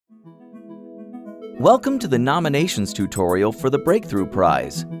Welcome to the nominations tutorial for the Breakthrough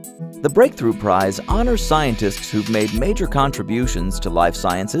Prize. The Breakthrough Prize honors scientists who've made major contributions to life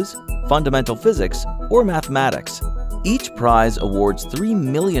sciences, fundamental physics, or mathematics. Each prize awards $3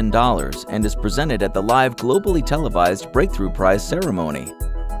 million and is presented at the live globally televised Breakthrough Prize ceremony.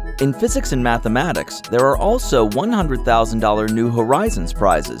 In physics and mathematics, there are also $100,000 New Horizons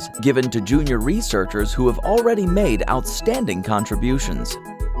prizes given to junior researchers who have already made outstanding contributions.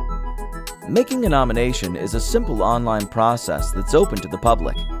 Making a nomination is a simple online process that's open to the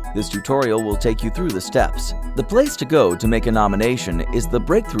public. This tutorial will take you through the steps. The place to go to make a nomination is the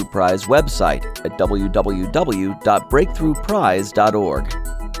Breakthrough Prize website at www.breakthroughprize.org.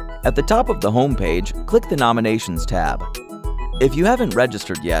 At the top of the homepage, click the Nominations tab. If you haven't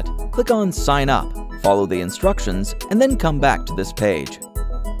registered yet, click on Sign Up, follow the instructions, and then come back to this page.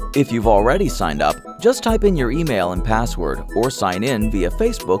 If you've already signed up, just type in your email and password or sign in via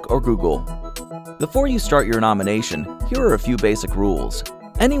Facebook or Google. Before you start your nomination, here are a few basic rules.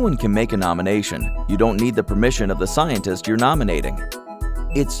 Anyone can make a nomination. You don't need the permission of the scientist you're nominating.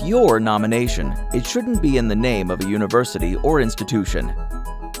 It's your nomination. It shouldn't be in the name of a university or institution.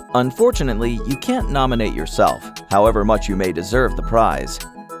 Unfortunately, you can't nominate yourself, however much you may deserve the prize.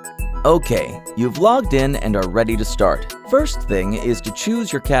 Okay, you've logged in and are ready to start. First thing is to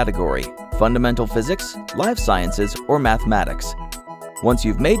choose your category: fundamental physics, life sciences, or mathematics. Once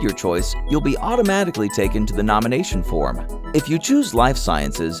you've made your choice, you'll be automatically taken to the nomination form. If you choose life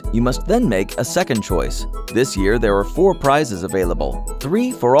sciences, you must then make a second choice. This year, there are 4 prizes available: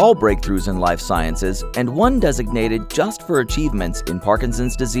 3 for all breakthroughs in life sciences, and 1 designated just for achievements in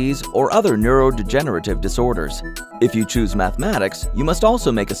Parkinson's disease or other neurodegenerative disorders. If you choose mathematics, you must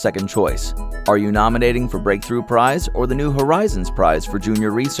also make a second choice. Are you nominating for Breakthrough Prize or the New Horizons Prize for junior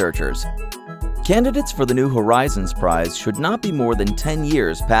researchers? Candidates for the New Horizons Prize should not be more than 10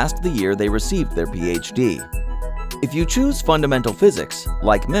 years past the year they received their PhD. If you choose fundamental physics,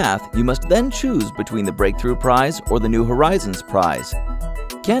 like math, you must then choose between the Breakthrough Prize or the New Horizons Prize.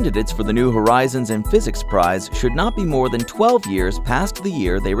 Candidates for the New Horizons and Physics Prize should not be more than 12 years past the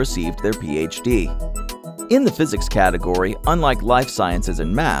year they received their PhD. In the physics category, unlike life sciences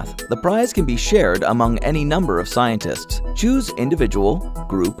and math, the prize can be shared among any number of scientists. Choose individual,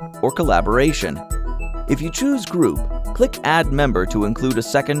 group, or collaboration. If you choose group, click Add Member to include a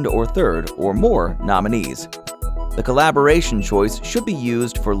second or third or more nominees. The collaboration choice should be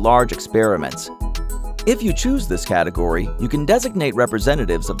used for large experiments. If you choose this category, you can designate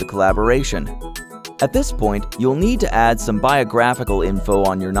representatives of the collaboration. At this point, you'll need to add some biographical info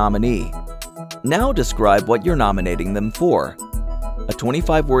on your nominee. Now describe what you're nominating them for. A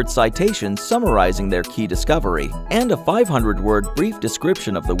 25-word citation summarizing their key discovery, and a 500-word brief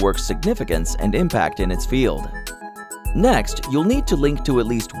description of the work's significance and impact in its field. Next, you'll need to link to at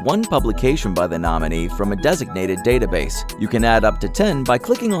least 1 publication by the nominee from a designated database. You can add up to 10 by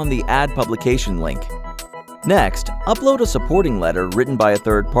clicking on the Add Publication link. Next, upload a supporting letter written by a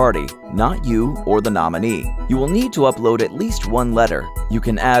third party, not you or the nominee. You will need to upload at least 1 letter. You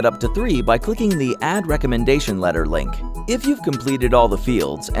can add up to 3 by clicking the Add Recommendation Letter link. If you've completed all the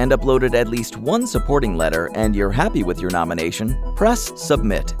fields and uploaded at least 1 supporting letter and you're happy with your nomination, press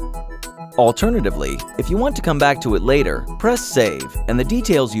Submit. Alternatively, if you want to come back to it later, press Save, and the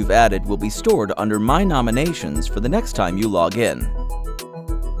details you've added will be stored under My Nominations for the next time you log in.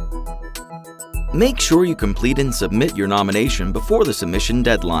 Make sure you complete and submit your nomination before the submission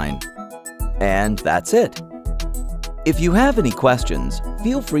deadline. And that's it. If you have any questions,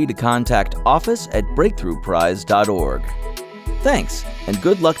 feel free to contact office@breakthroughprize.org. Thanks, and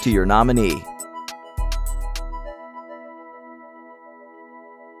good luck to your nominee.